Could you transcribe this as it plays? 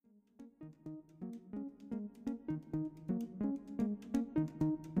Welcome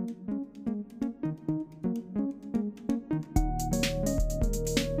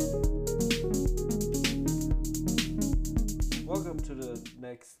to the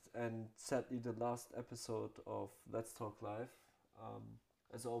next and sadly the last episode of Let's Talk Live.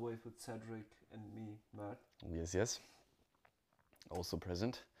 As always with Cedric and me, Matt. Yes, yes. Also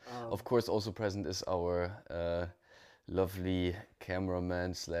present. Of course, also present is our lovely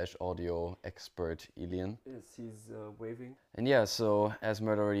cameraman / audio expert, Ilian. Yes, he's waving. And yeah, so as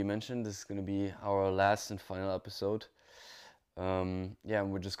Mert already mentioned, this is going to be our last and final episode. And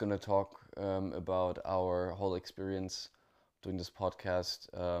we're just going to talk about our whole experience doing this podcast,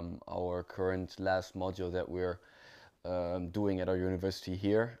 our current last module that we're doing at our university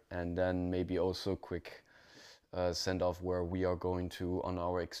here, and then maybe also quick send off where we are going to on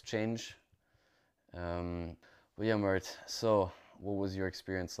our exchange. But yeah, Mert, so what was your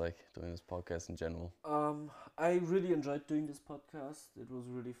experience like doing this podcast in general? I really enjoyed doing this podcast. It was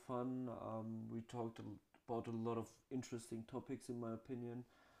really fun. We talked about a lot of interesting topics, in my opinion.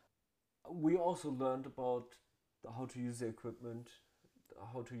 We also learned about how to use the equipment,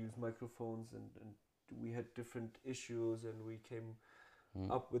 how to use microphones, and we had different issues, and we came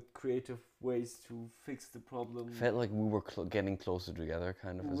up with creative ways to fix the problem. Felt like we were getting closer together,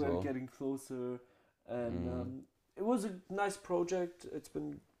 kind of, as well. We were getting closer, and it was a nice project. It's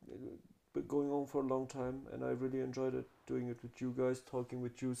been going on for a long time, and I really enjoyed it, doing it with you guys, talking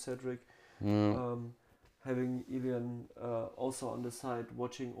with you, Cedric, having Ilian also on the side,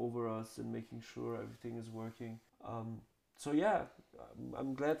 watching over us and making sure everything is working. So yeah,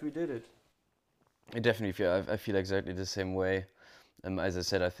 I'm glad we did it. I definitely feel, I feel exactly the same way. As I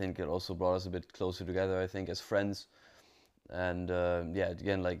said, I think it also brought us a bit closer together, I think, as friends. And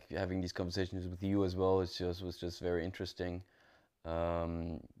again, like having these conversations with you as well, was just very interesting.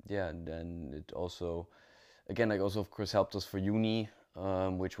 And then it also, again, like also of course helped us for uni,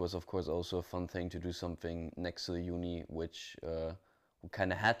 which was of course also a fun thing to do something next to the uni, which we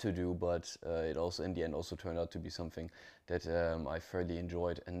kind of had to do, but it also in the end also turned out to be something that I fairly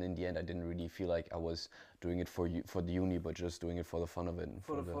enjoyed. And in the end, I didn't really feel like I was doing it for the uni, but just doing it for the fun of it. And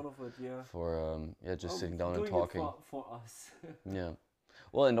for the fun of it, yeah. For just sitting down and talking. It for us. Yeah.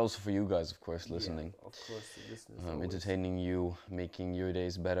 Well, and also for you guys, of course, listening. Yeah, of course, the listeners. Entertaining you, making your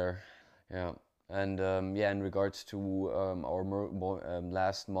days better. Yeah. And in regards to our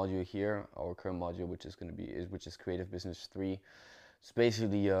last module here, our current module, which is Creative Business 3. It's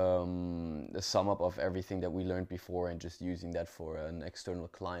basically a sum up of everything that we learned before and just using that for an external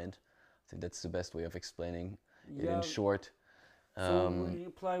client. I think that's the best way of explaining it in short. So we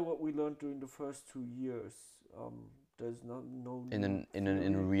apply what we learned during the first 2 years. There's no in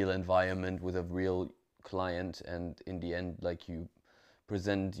a real environment with a real client, and in the end, like, you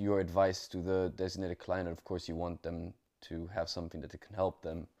present your advice to the designated client. And of course, you want them to have something that can help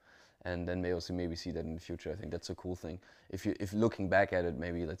them. And then maybe see that in the future. I think that's a cool thing. If looking back at it,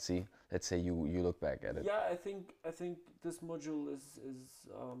 maybe let's say you look back at it. Yeah, I think this module is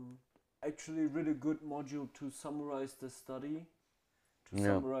actually a really good module to summarize the study,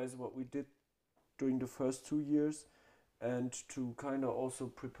 summarize what we did during the first 2 years, and to kind of also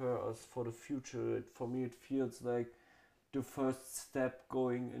prepare us for the future. For me, it feels like the first step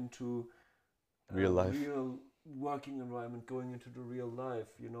going into real life. Real working environment, going into the real life.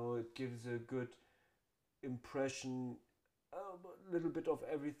 It gives a good impression, a little bit of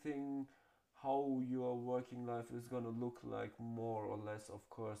everything, how your working life is going to look like, more or less. Of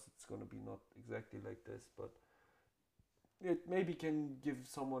course, it's going to be not exactly like this, but it maybe can give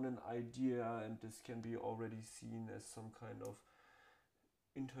someone an idea, and this can be already seen as some kind of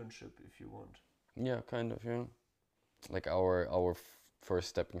internship, if you want. Yeah, kind of, yeah. Like our first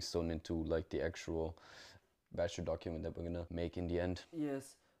stepping stone into like the actual bachelor document that we're gonna make in the end.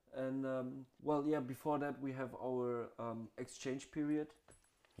 Yes, and before that we have our exchange period.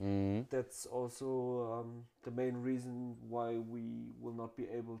 That's also the main reason why we will not be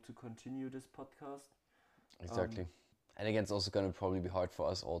able to continue this podcast. Exactly. And again, it's also gonna probably be hard for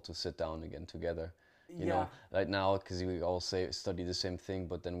us all to sit down again together. You know, right now, because we all study the same thing,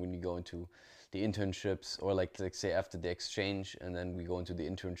 but then when you go into the internships, or like say after the exchange, and then we go into the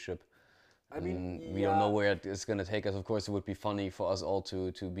internship, we don't know where it's gonna take us. Of course, it would be funny for us all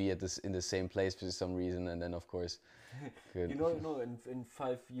to be in the same place for some reason, and then of course, in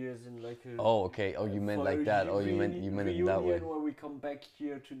 5 years, in like a you meant like that. You meant it that way. Where we come back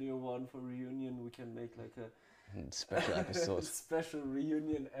here to Near One for reunion, we can make like a special episode. Special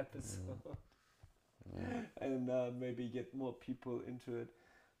reunion episode. And maybe get more people into it.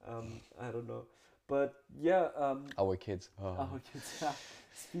 I don't know, but yeah. Our kids. Our kids. Yeah.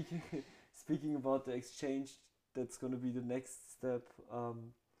 speaking about the exchange, that's going to be the next step.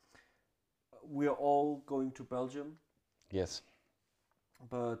 We're all going to Belgium, Yes.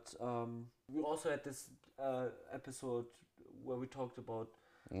 but we also had this episode where we talked about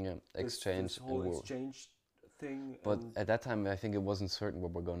Yeah. this Exchange whole and exchange thing. But And at that time, I think it wasn't certain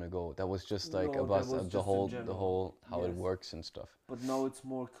where we're gonna go. That was just like no, about that was the just in whole, general. how it Yes, works and stuff. but now it's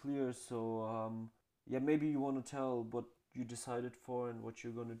more clear. So yeah, maybe you want to tell what you decided for and what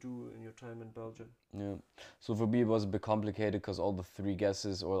you're gonna do in your time in Belgium. Yeah. So for me, it was a bit complicated because all the three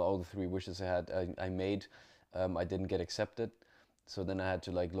guesses or all the three wishes I made, I didn't get accepted. So then I had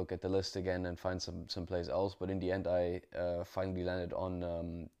to like look at the list again and find some place else. But in the end, I finally landed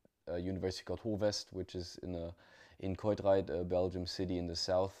on a university called Hovest, which is in Kortrijk, a Belgium city in the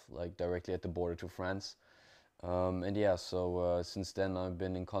south, like directly at the border to France. And yeah, so since then I've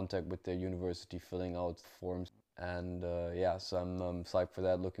been in contact with the university, filling out forms. And yeah, so I'm psyched for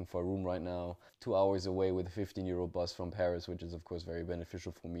that, looking for a room right now. 2 hours away with a 15-euro bus from Paris, which is of course very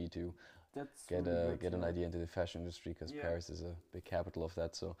beneficial for me to That's get really good. get an Yeah. idea into the fashion industry, because Yeah. Paris is a big capital of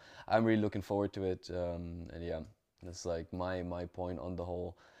that. So I'm really looking forward to it. And yeah, that's like my point on the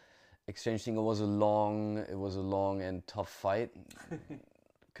whole exchange thing. It was a long and tough fight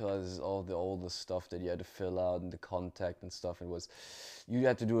because all the stuff that you had to fill out and the contact and stuff. You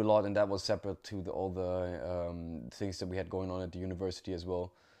had to do a lot, and that was separate to all the things that we had going on at the university as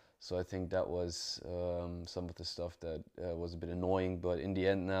well. So I think that was some of the stuff that was a bit annoying. But in the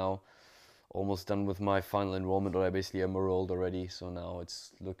end, now almost done with my final enrollment, or I basically am enrolled already. So now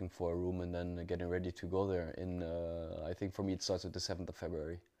it's looking for a room and then getting ready to go there. I think for me it starts at the 7th of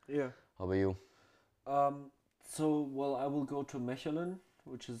February. Yeah. How about you? So, well, I will go to Mechelen,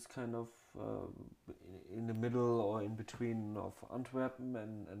 which is kind of in the middle or in between of Antwerpen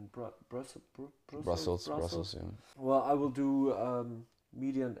and Brussels. Brussels, yeah. Well, I will do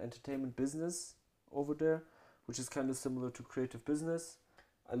media and entertainment business over there, which is kind of similar to creative business.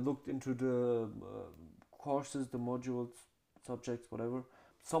 I looked into the courses, the modules, subjects, whatever.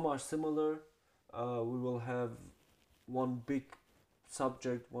 Some are similar. We will have one big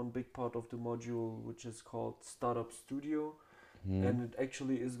subject, one big part of the module, which is called Startup Studio. And it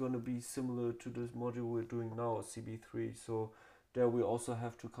actually is going to be similar to this module we're doing now, CB3. So there we also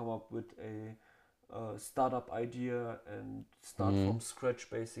have to come up with a startup idea and start from scratch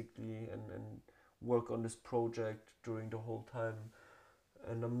basically, and work on this project during the whole time.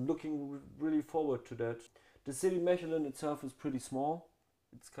 And I'm looking really forward to that. The city Mechelen itself is pretty small.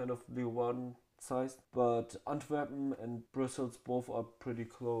 It's kind of the one sized, but Antwerpen and Brussels both are pretty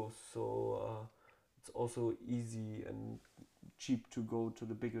close, so it's also easy and cheap to go to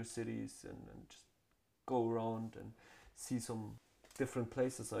the bigger cities and just go around and see some different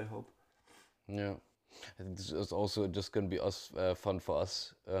places, I hope. Yeah. I think this is also just going to be fun for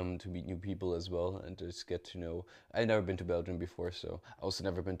us to meet new people as well, and just get to know. I've never been to Belgium before, so I also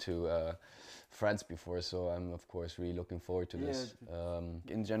never been to France before, so I'm of course really looking forward to this.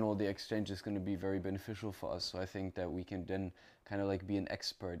 In general, the exchange is going to be very beneficial for us, so I think that we can then kind of like be an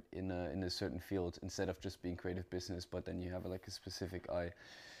expert in a certain field instead of just being creative business, but then you have like a specific eye.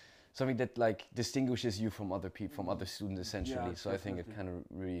 Something that like distinguishes you from other people, from other students essentially. Yeah, So I think it definitely. kind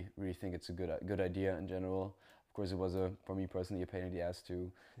of really think it's a good idea in general. Of course, it was for me personally a pain in the ass to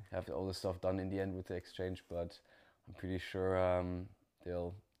have all the stuff done in the end with the exchange, but I'm pretty sure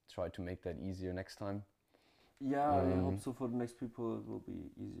they'll try to make that easier next time. Yeah, I hope so. For the next people, it will be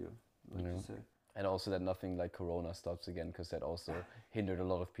easier, like Yeah. you say. And also that nothing like Corona stops again, because that also hindered a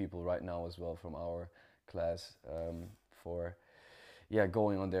lot of people right now as well from our class for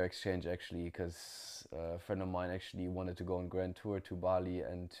going on their exchange actually, because a friend of mine actually wanted to go on grand tour to Bali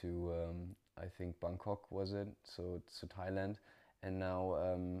and to I think Bangkok was it, so to Thailand, and now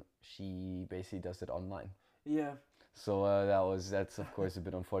she basically does it online. Yeah, So that's of course a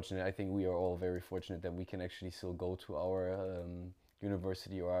bit unfortunate. I think we are all very fortunate that we can actually still go to our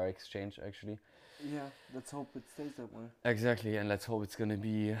university or our exchange actually. yeah. Let's hope it stays that way. Exactly, and let's hope it's gonna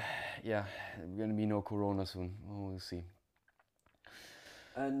be, gonna be no Corona soon. Oh, we'll see.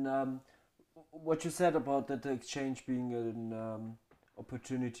 And what you said about that the exchange being an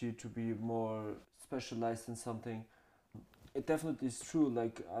opportunity to be more specialized in something, it definitely is true.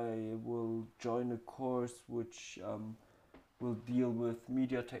 Like I will join a course which will deal with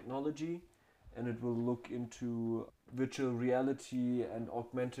media technology, and it will look into virtual reality and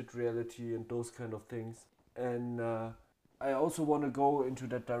augmented reality and those kind of things. And I also want to go into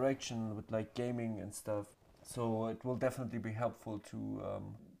that direction with like gaming and stuff. So it will definitely be helpful to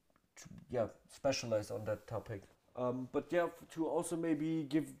specialize on that topic. But yeah, to also maybe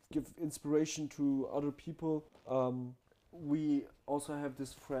give inspiration to other people. we also have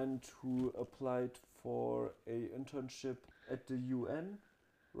this friend who applied for a internship at the UN,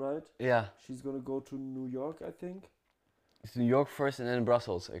 right? Yeah, She's gonna go to New York, I think. it's New York first and then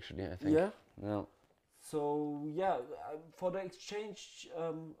Brussels, actually, I think. Yeah. Yeah. So yeah, for the exchange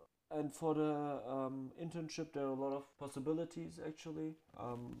and for the internship, there are a lot of possibilities actually.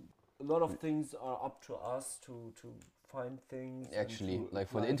 A lot of things are up to us to find things. and Actually, to like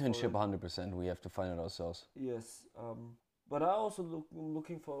for the apply internship, it. 100%, we have to find it ourselves. Yes. But I also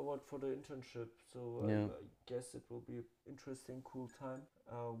looking forward for the internship. So Yeah. I guess it will be an interesting, cool time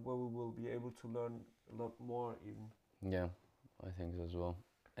where we will be able to learn a lot more even. Yeah, I think so as well.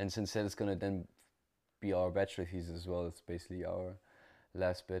 And since that is gonna then be our bachelor thesis as well, it's basically our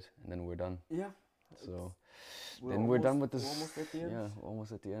last bit, and then we're done. Yeah. So We're then we're done with we're this. almost at the end. Yeah,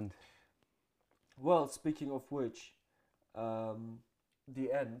 almost at the end. Well, speaking of which,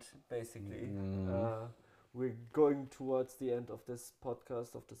 the end basically. We're going towards the end of this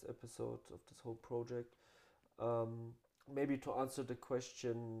podcast, of this episode, of this whole project. Maybe to answer the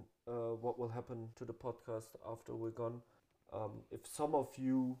question, what will happen to the podcast after we're gone? If some of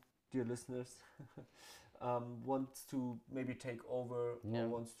you, dear listeners, wants to maybe take over Yeah. or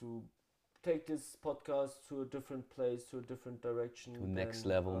wants to take this podcast to a different place, to a different direction, To next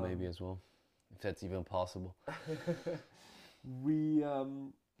then, level maybe as well, if that's even possible. we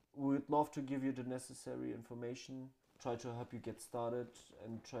would love to give you the necessary information, try to help you get started,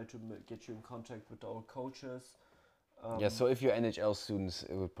 and try to get you in contact with our coaches. Yeah, so if you're NHL students,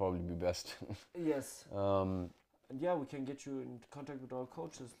 it would probably be best. Yes, um, and yeah, we can get you in contact with our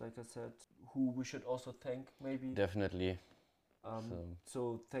coaches, like I said, who we should also thank maybe. Definitely.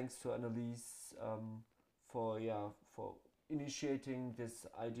 So thanks to Annalise for initiating this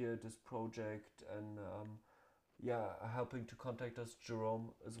idea, this project, and helping to contact us, Jerome,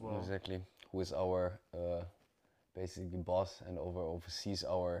 as well. Exactly. Who is our basically boss and oversees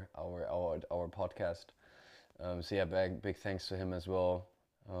our podcast. So yeah, big thanks to him as well.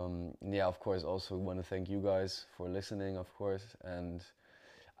 Yeah, of course, also want to thank you guys for listening, of course, and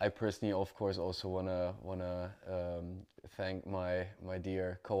I personally, of course, also wanna thank my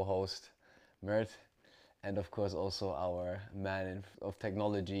dear co-host Mert, and of course also our man of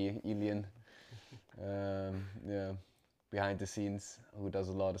technology, Ilian. Yeah, behind the scenes, who does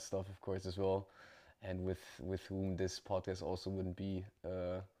a lot of stuff, of course, as well, and with whom this podcast also wouldn't be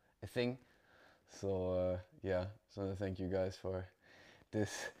a thing. So yeah, so thank you guys for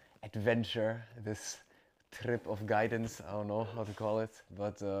this adventure, this trip of guidance. I don't know how to call it,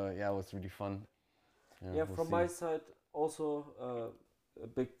 but yeah, it was really fun. Yeah, we'll from see. my side, also a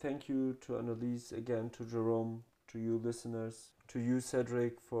big thank you to Annalise, again to Jerome, to you listeners, to you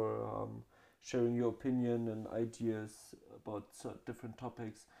Cedric for sharing your opinion and ideas about different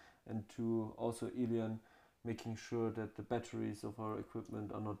topics, and to also Ilian, making sure that the batteries of our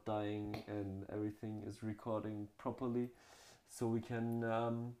equipment are not dying and everything is recording properly, so we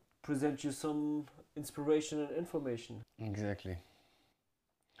can present you some inspiration and information. Exactly.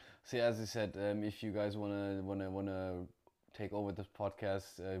 So yeah, as I said, if you guys wanna take over this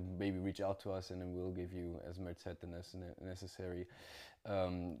podcast, maybe reach out to us, and then we'll give you, as Mert said, the necessary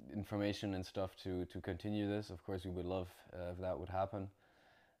information and stuff to continue this. Of course, we would love if that would happen.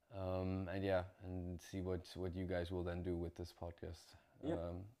 And yeah, and see what you guys will then do with this podcast. Yep.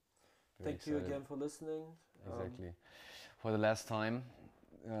 Thank you again for listening. Exactly. For the last time.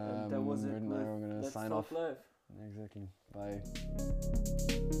 And that was it. We're gonna Let's sign Talk off. Live. Exactly.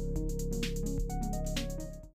 Bye.